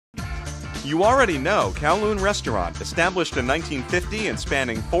You already know Kowloon Restaurant, established in 1950 and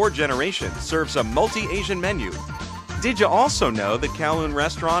spanning 4 generations, serves a multi-Asian menu. Did you also know that Kowloon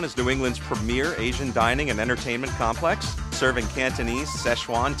Restaurant is New England's premier Asian dining and entertainment complex, serving Cantonese,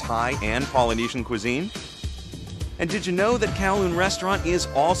 Szechuan, Thai, and Polynesian cuisine? And did you know that Kowloon Restaurant is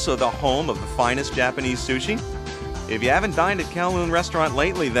also the home of the finest Japanese sushi? If you haven't dined at Kowloon Restaurant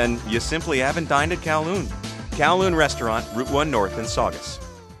lately, then you simply haven't dined at Kowloon. Kowloon Restaurant, Route 1 North in Saugus.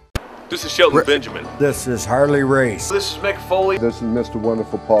 This is Shelton Benjamin. This is Harley Race. This is Mick Foley. This is Mr.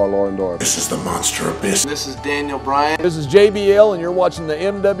 Wonderful Paul Orndorff. This is the Monster Abyss. This is Daniel Bryan. This is JBL, and you're watching the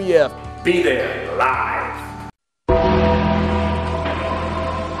MWF. Be there live.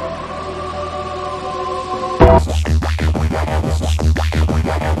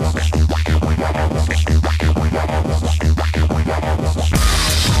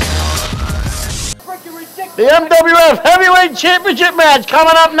 The MWF Heavyweight Championship match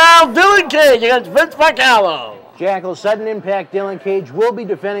coming up now. Dylan Kage against Vince Vicallo. Jackal, sudden impact. Dylan Kage will be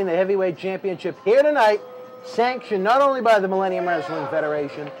defending the Heavyweight Championship here tonight, sanctioned not only by the Millennium Wrestling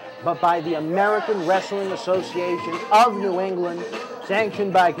Federation, but by the American Wrestling Association of New England,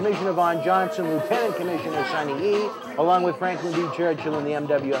 sanctioned by Commissioner Vaughn Johnson, Lieutenant Commissioner Sonny E., along with Franklin D. Churchill and the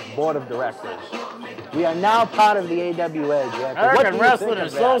MWF Board of Directors. We are now part of the AWA, Jackal. American Wrestling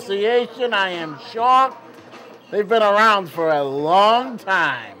Association, I am shocked. They've been around for a long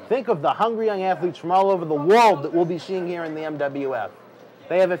time. Think of the hungry young athletes from all over the world that we'll be seeing here in the MWF.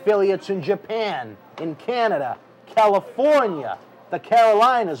 They have affiliates in Japan, in Canada, California, the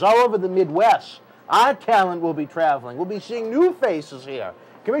Carolinas, all over the Midwest. Our talent will be traveling. We'll be seeing new faces here.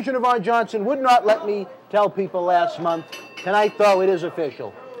 Commissioner Vaughn Johnson would not let me tell people last month. Tonight, though, it is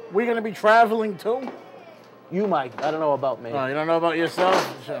official. We're going to be traveling, too? You might. I don't know about me. Oh, you don't know about yourself?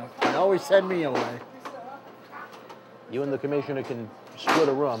 So you always send me away. You and the commissioner can split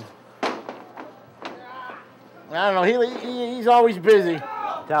a room. I don't know. He's always busy.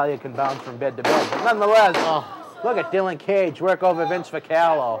 Talia can bounce from bed to bed. But nonetheless, look at Dylan Kage work over Vince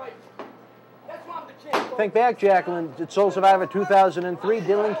Vicallo. Think back, Jacqueline, at Soul Survivor 2003,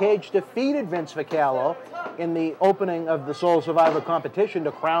 Dylan Kage defeated Vince Vicallo in the opening of the Soul Survivor competition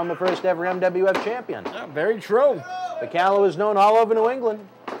to crown the first ever MWF champion. Yeah, very true. Vicallo is known all over New England.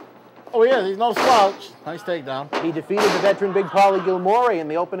 Oh, yeah, he's no slouch. Nice takedown. He defeated the veteran Big Paulie Gilmore in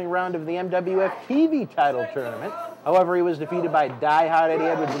the opening round of the MWF TV title tournament. However, he was defeated by die-hard Eddie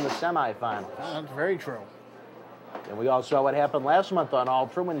Edwards in the semifinals. Yeah, that's very true. And we all saw what happened last month on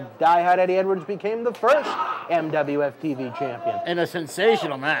Ultra when die-hard Eddie Edwards became the first MWF TV champion. In a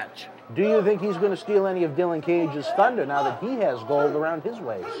sensational match. Do you think he's going to steal any of Dylan Cage's thunder now that he has gold around his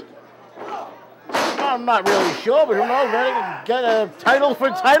waist? I'm not really sure, but who knows? Maybe get a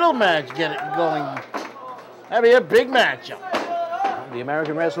title-for-title match, get it going. That'd be a big matchup. The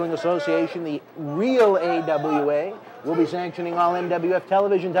American Wrestling Association, the real AWA, will be sanctioning all MWF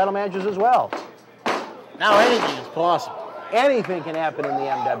television title matches as well. Now anything is possible. Anything can happen in the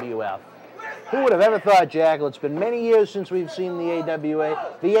MWF. Who would have ever thought, Jackal? It's been many years since we've seen the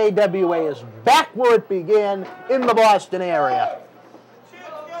AWA. The AWA is back where it began, in the Boston area.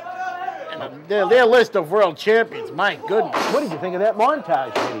 And their list of world champions, my goodness. What did you think of that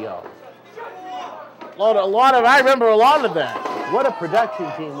montage video? I remember a lot of that. What a production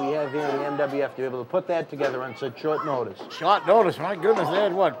team we have here in the MWF to be able to put that together on such short notice. Short notice, my goodness. They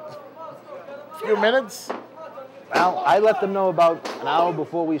had, what, a few minutes? Well, I let them know about an hour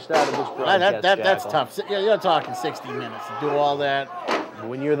before we started this broadcast. That's tough. You're talking 60 minutes to do all that.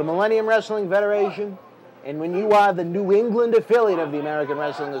 When you're the Millennium Wrestling Federation, and when you are the New England affiliate of the American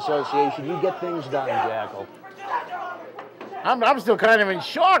Wrestling Association, you get things done, Jackal. I'm still kind of in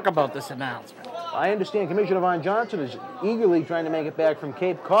shock about this announcement. I understand Commissioner Vaughn Johnson is eagerly trying to make it back from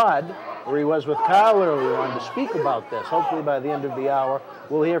Cape Cod, where he was with Carl earlier on, to speak about this. Hopefully by the end of the hour,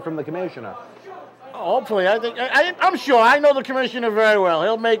 we'll hear from the commissioner. Oh, hopefully. I'm sure. I know the commissioner very well.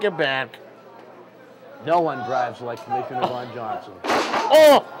 He'll make it back. No one drives like Commissioner Vaughn Johnson.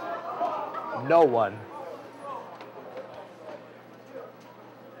 Oh! No one.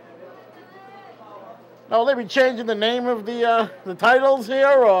 No, they be changing the name of the titles here,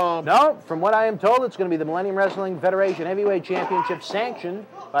 or? No, from what I am told, it's going to be the Millennium Wrestling Federation Heavyweight Championship sanctioned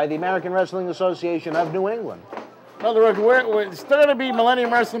by the American Wrestling Association of New England. In other words, it's still going to be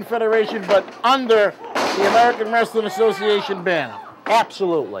Millennium Wrestling Federation, but under the American Wrestling Association banner.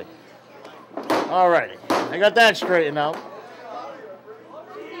 Absolutely. All righty. I got that straightened out.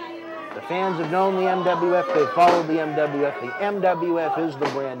 The fans have known the MWF. They've followed the MWF. The MWF is the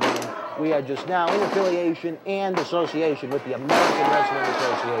brand name. We are just now in affiliation and association with the American Wrestling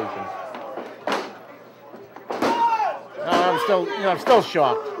Association. I'm still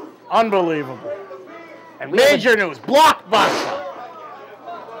shocked. Unbelievable. And we have Major news. Blockbuster.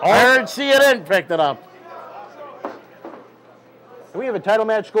 I heard CNN picked it up. We have a title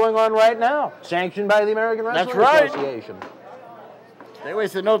match going on right now, sanctioned by the American Wrestling That's right. Association. They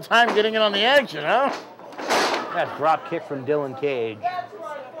wasted no time getting in on the action, huh? That drop kick from Dylan Cage.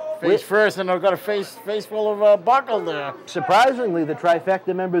 Face first, and they've got a face full of buckle there. Surprisingly, the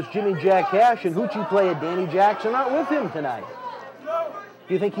trifecta members Jimmy Jack Cash and Hoochie player Danny Jackson aren't with him tonight.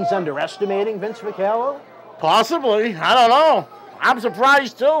 Do you think he's underestimating Vince Vicallo? Possibly. I don't know. I'm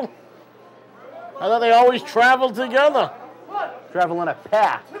surprised, too. I thought they always traveled together. Travel in a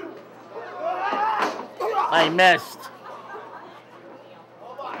pack. I missed.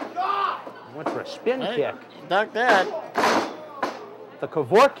 Went for a spin Hey, kick. duck that. The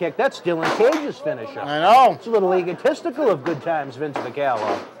Cavort kick, that's Dylan Cage's finisher. I know. It's a little egotistical of good times, Vince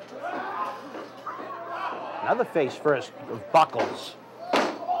Vicallo. Another face first of Buckles.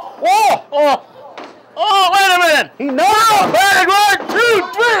 Oh! Oh! Oh, wait a minute! He knows Bang, 1, 2,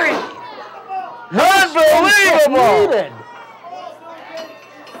 3! Unbelievable!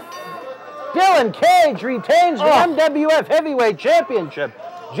 Dylan Cage retains the MWF Heavyweight Championship.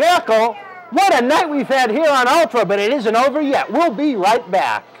 Jackal, what a night we've had here on Ultra, but it isn't over yet. We'll be right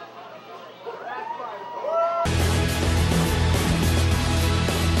back.